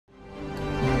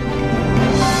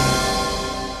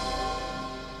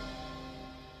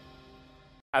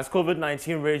As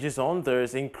COVID-19 rages on, there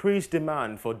is increased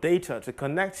demand for data to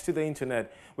connect to the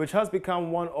internet, which has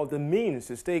become one of the means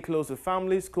to stay close to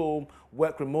family, school,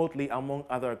 work remotely, among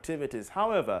other activities.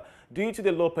 However, due to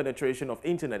the low penetration of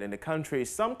internet in the country,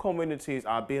 some communities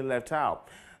are being left out.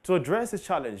 To address this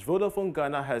challenge, Vodafone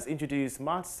Ghana has introduced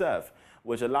Smart Serve,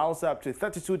 which allows up to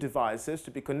 32 devices to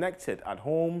be connected at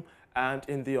home and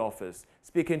in the office.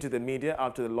 Speaking to the media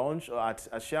after the launch at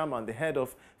Ashaman, the head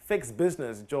of Fixed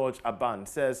Business, George Aban,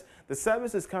 says the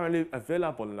service is currently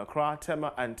available in Accra,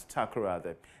 Tema and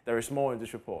Takoradi. There is more in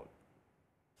this report.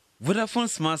 Vodafone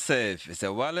Smart Serve is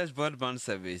a wireless broadband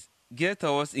service geared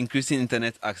towards increasing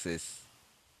internet access.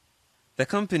 The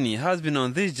company has been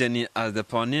on this journey as the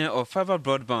pioneer of fiber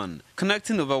broadband,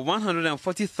 connecting over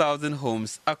 140,000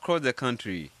 homes across the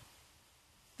country.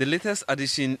 The latest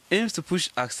addition aims to push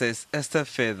access a step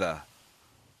further.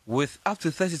 With up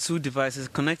to 32 devices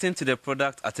connecting to the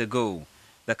product at a go,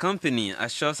 the company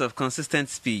assures of consistent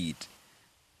speed.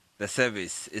 The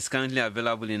service is currently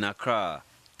available in Accra,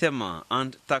 Tema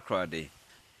and Takoradi.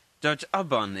 George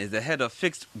Aban is the head of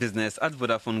Fixed Business at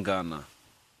Vodafone Ghana.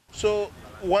 So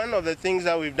one of the things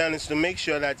that we've done is to make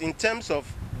sure that in terms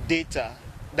of data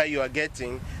that you are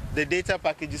getting, the data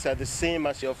packages are the same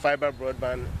as your fiber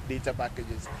broadband data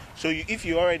packages. So if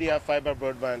you already have fiber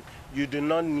broadband, you do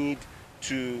not need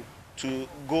to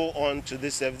go on to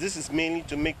this service. This is mainly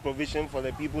to make provision for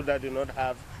the people that do not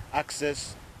have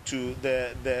access to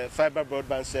the fiber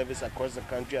broadband service across the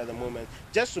country at the moment,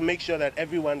 just to make sure that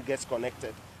everyone gets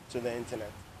connected to the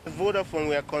internet. At Vodafone,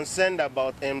 we are concerned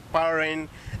about empowering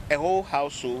a whole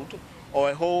household or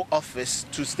a whole office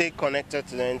to stay connected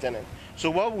to the internet.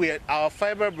 So our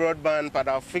fiber broadband, but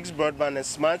our fixed broadband and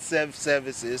smart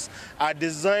services are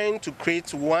designed to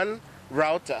create one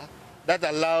router that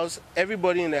allows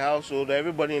everybody in the household,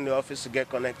 everybody in the office to get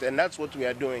connected, and that's what we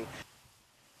are doing.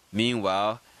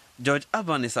 Meanwhile, George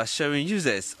Aban is assuring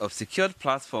users of secured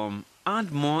platform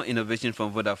and more innovation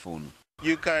from Vodafone.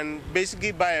 You can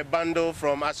basically buy a bundle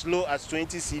from as low as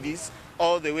 20 CDs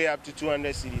all the way up to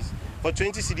 200 CDs. For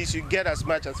 20 CDs, you get as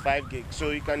much as 5 gigs.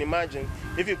 So you can imagine,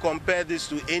 if you compare this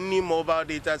to any mobile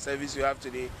data service you have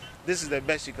today, this is the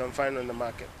best you can find on the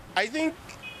market. I think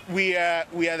we are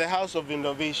the house of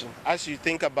innovation. As you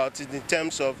think about it in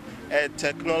terms of a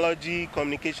technology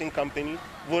communication company,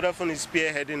 Vodafone is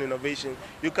spearheading innovation.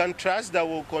 You can trust that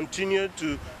we'll continue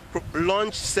to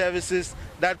launch services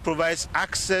that provides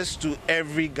access to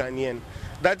every Ghanaian.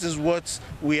 That is what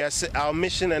our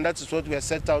mission, and that is what we are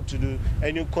set out to do.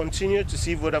 And you continue to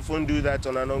see Vodafone do that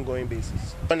on an ongoing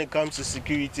basis. When it comes to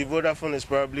security, Vodafone is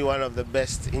probably one of the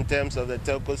best in terms of the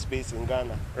telco space in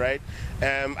Ghana, right?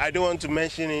 I don't want to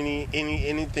mention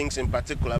any things in particular.